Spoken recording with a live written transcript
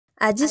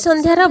आज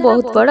संध्यार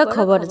बहुत बड़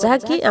खबर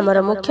जहाँकि आमर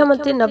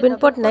मुख्यमंत्री नवीन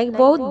पट्टनायक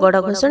बहुत बड़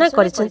घोषणा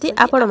करिसेंती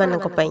आपण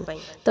मानक पई।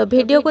 तो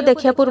वीडियो को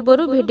देखिया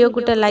पूर्वरु वीडियो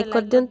गुटे लाइक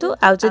कर दियंतु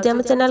आउ जदि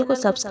हम चैनल को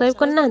सब्सक्राइब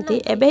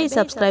करनांती एबे ही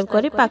सब्सक्राइब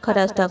करी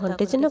पाखरे आस्था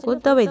घंटी चिन्ह को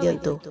दबाई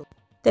दियंतु।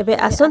 तेबे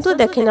आसंतु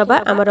देखि नबा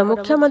आमर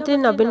मुख्यमंत्री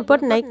नवीन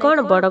पट्टनायक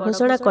कौन बड़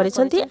घोषणा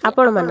करिसेंती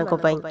आपण मानक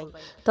पई।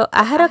 तो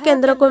आहार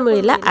केन्द्र को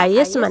मिलिला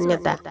आईएएस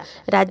मान्यता।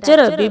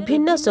 राज्यर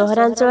विभिन्न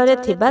सहरांचल रे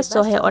थिबा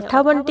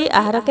 158 टी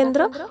आहार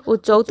केन्द्र और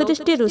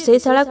 34 टी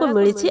रुसेईशाला को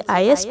मिलिछि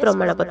आईएएस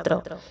प्रमाणपत्र।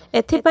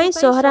 एथिपई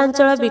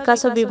सहरांचल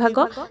विकास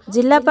विभाग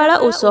जिल्लापाल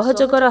और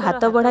सहयोगर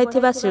हाथ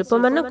बढ़ाइथिबा शिल्प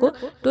मानकु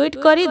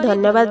ट्वीट करी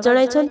धन्यवाद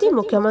जणाइछंती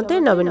मुख्यमंत्री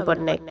नवीन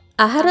पट्टनायक।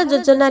 आहार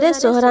योजना रे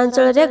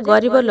सहरांचल रे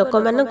गरीब लोक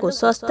मानकु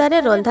सस्ता रे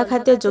रंधा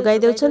खाद्य जोगाई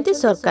देउछंती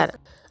सरकार।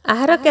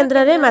 आहार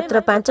केन्द्र रे मात्र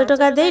 5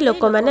 टका दे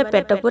लोक माने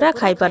पेट पूरा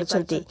खाई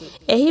पारछंती।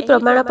 एही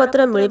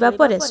प्रमाणपत्र मिलिबा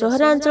परे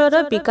सहरांचल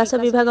विकास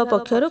विभाग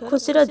पक्षरु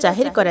खुशीर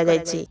जाहिर करा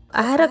जायछि।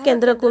 आहार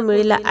केन्द्र को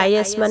मिलिला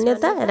आईएएस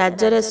मान्यता।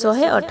 राज्य रे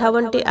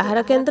 158 टी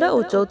आहार केन्द्र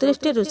और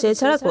 34 टी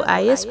रुसेईशाला को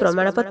आईएएस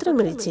प्रमाणपत्र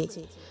मिलिछि।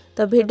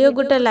 तो वीडियो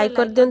गुटे लाइक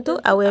कर दियंतु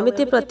आउ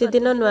एमिति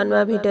प्रतिदिन नुआ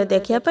नुआ वीडियो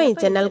देखिया पई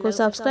चैनल को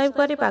सब्सक्राइब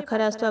करी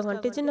पाखरे आस्तुवा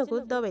घंटी चिन्ह को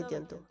दबाई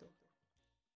दियंतु।